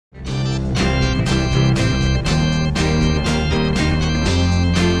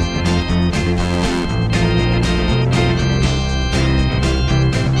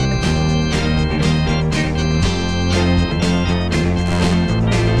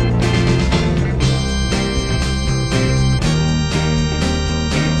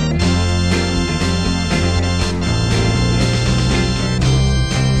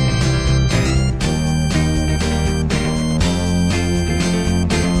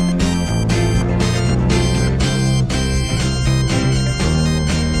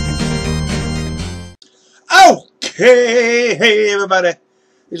Hey, everybody.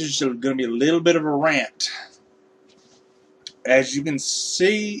 This is going to be a little bit of a rant. As you can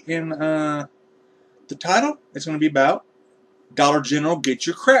see in the title, it's going to be about Dollar General, get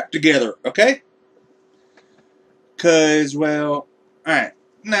your crap together, okay? Because, well, alright.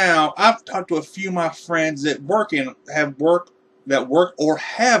 Now, I've talked to a few of my friends that work or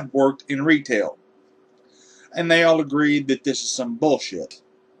have worked in retail. And they all agreed that this is some bullshit.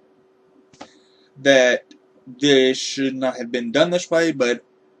 That this should not have been done this way, but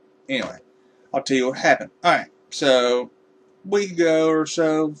anyway, I'll tell you what happened. Alright, so, a week ago or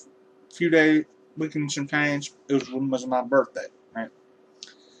so, few days, week and some change, it was my birthday, right?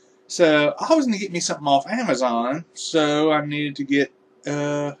 So, I was going to get me something off Amazon, so I needed to get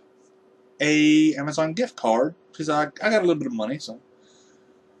a Amazon gift card, because I got a little bit of money, so.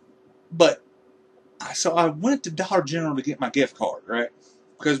 So I went to Dollar General to get my gift card, right?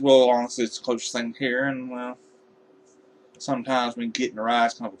 Because, well, honestly, it's the closest thing here, and, well, sometimes when getting a ride,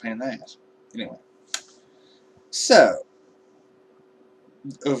 it's kind of a pain in the ass. Anyway. So,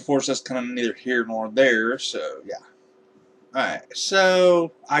 of course, that's kind of neither here nor there, so, yeah. Alright,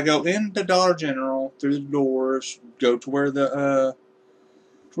 so, I go into Dollar General, through the doors, go to where the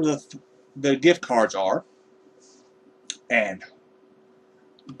gift cards are, and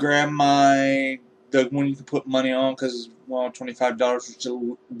grab the one you can put money on, because, well, $25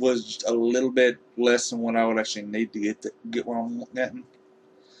 was just a little bit less than what I would actually need to get what I'm getting.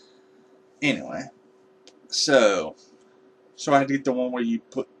 Anyway, so I had to get the one where you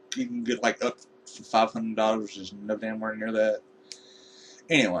can get like up to $500, which is no damn where near that.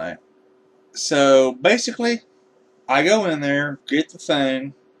 Anyway, so basically, I go in there, get the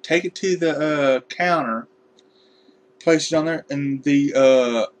thing, take it to the counter, place it on there, and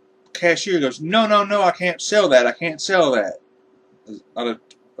the cashier goes, no, I can't sell that. I can't sell that.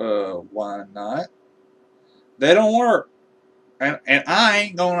 Why not? They don't work, and I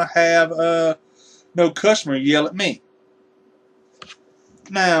ain't gonna have no customer yell at me.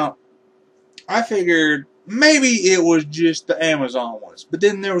 Now, I figured maybe it was just the Amazon ones, but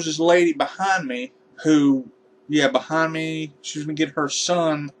then there was this lady behind me who, she was gonna get her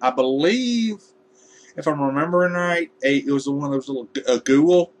son, I believe, if I'm remembering right, it was one of those little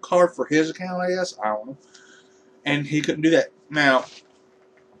Google card for his account, I guess. I don't know. And he couldn't do that. Now,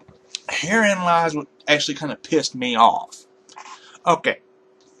 herein lies what actually kind of pissed me off. Okay.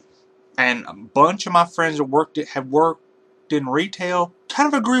 And a bunch of my friends that have worked in retail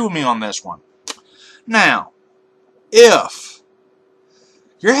kind of agree with me on this one. Now, if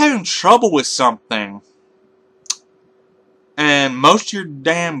you're having trouble with something and most of your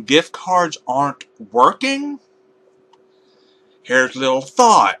damn gift cards aren't working, here's a little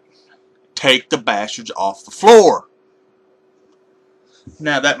thought. Take the bastards off the floor.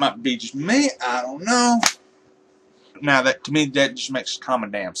 Now, that might be just me. I don't know. Now, to me, that just makes common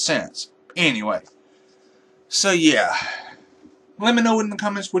damn sense. Anyway. So, yeah. Let me know in the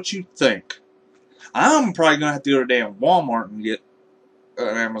comments what you think. I'm probably going to have to go to damn Walmart and get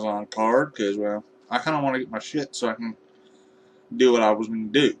an Amazon card. Because, well, I kind of want to get my shit so I can do what I was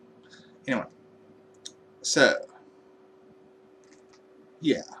going to do. Anyway. So.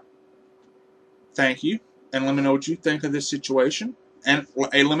 Yeah. Thank you. And let me know what you think of this situation. And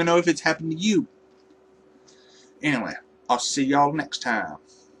hey, let me know if it's happened to you. Anyway, I'll see y'all next time.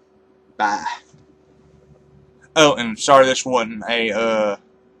 Bye. Oh, and sorry this wasn't a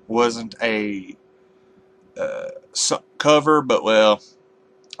cover, but well,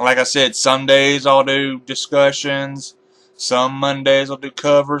 like I said, some days I'll do discussions, some Mondays I'll do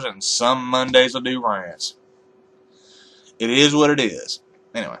covers, and some Mondays I'll do rants. It is what it is.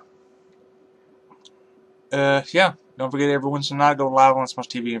 Anyway. Yeah. Don't forget every Wednesday night, go live on Smash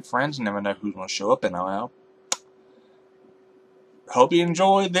TV and Friends. You never know who's going to show up, and I'll hope you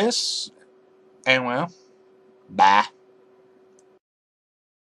enjoyed this. And, well, bye.